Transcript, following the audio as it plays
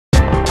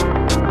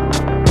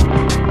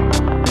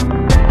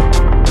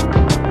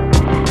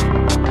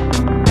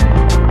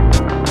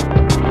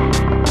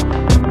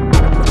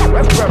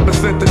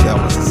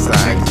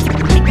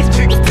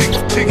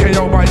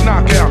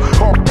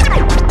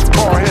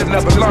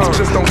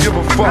just don't give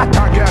a fuck.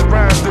 I got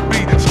rhymes to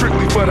be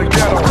strictly for the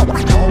ghetto.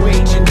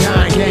 OH and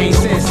 9 gangs,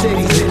 send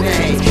cities in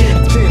A.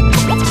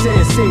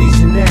 Send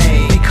cities in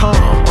A. Be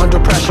calm, under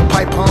pressure,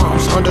 pipe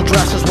palms.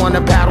 Underdressers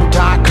wanna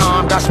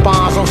battle.com. Got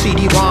spawns on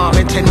CD-ROM,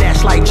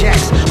 internets like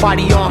jets.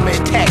 Body armor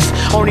and text.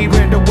 Only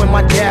render when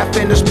my death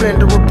in the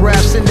splendor of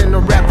breath. Sending the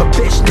rap for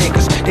bitch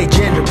niggas, they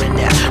gendering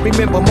that.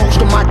 Remember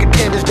most of my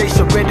contenders, they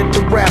surrendered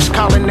to refs.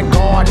 Calling the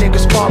guard,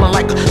 niggas falling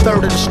like a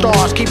third of the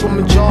stars. Keep them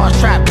in jars,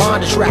 trap,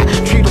 bondage rap.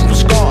 Treat them for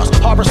scars.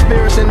 Harbor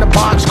spirits in the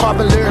box,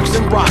 carving lyrics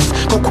and rocks.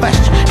 No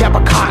question,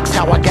 Gabba Cox,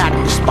 how I got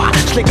in the spot.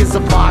 Slick as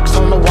a fox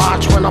on the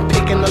watch when I'm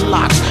picking the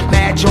locks.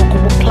 Mad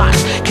joker with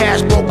plots,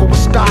 cash broker with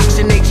stocks.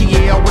 And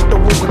ATL with the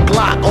Ruger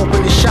Glock,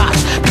 opening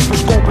shots. People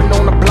scoping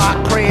on the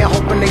block, praying,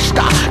 hoping they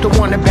stop. The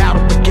one that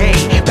battle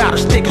brigade, battle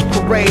stickers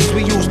parades.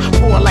 We use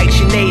war like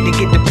Sinead to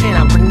get the pin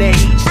out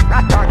grenades.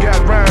 I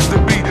got rhymes to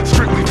be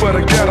strictly for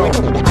the ghetto.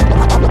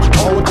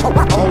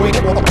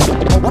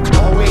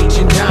 OH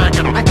and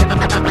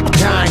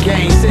 9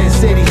 gangs, send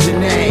cities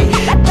in A.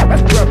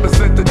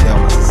 Represent the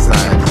Delta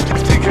Society.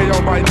 TK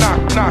on my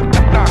knock out.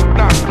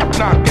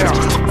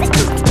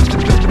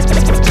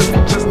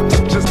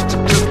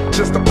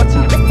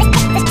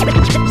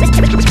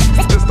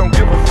 Just don't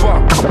give a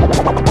fuck.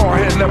 Hard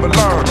head never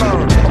learn.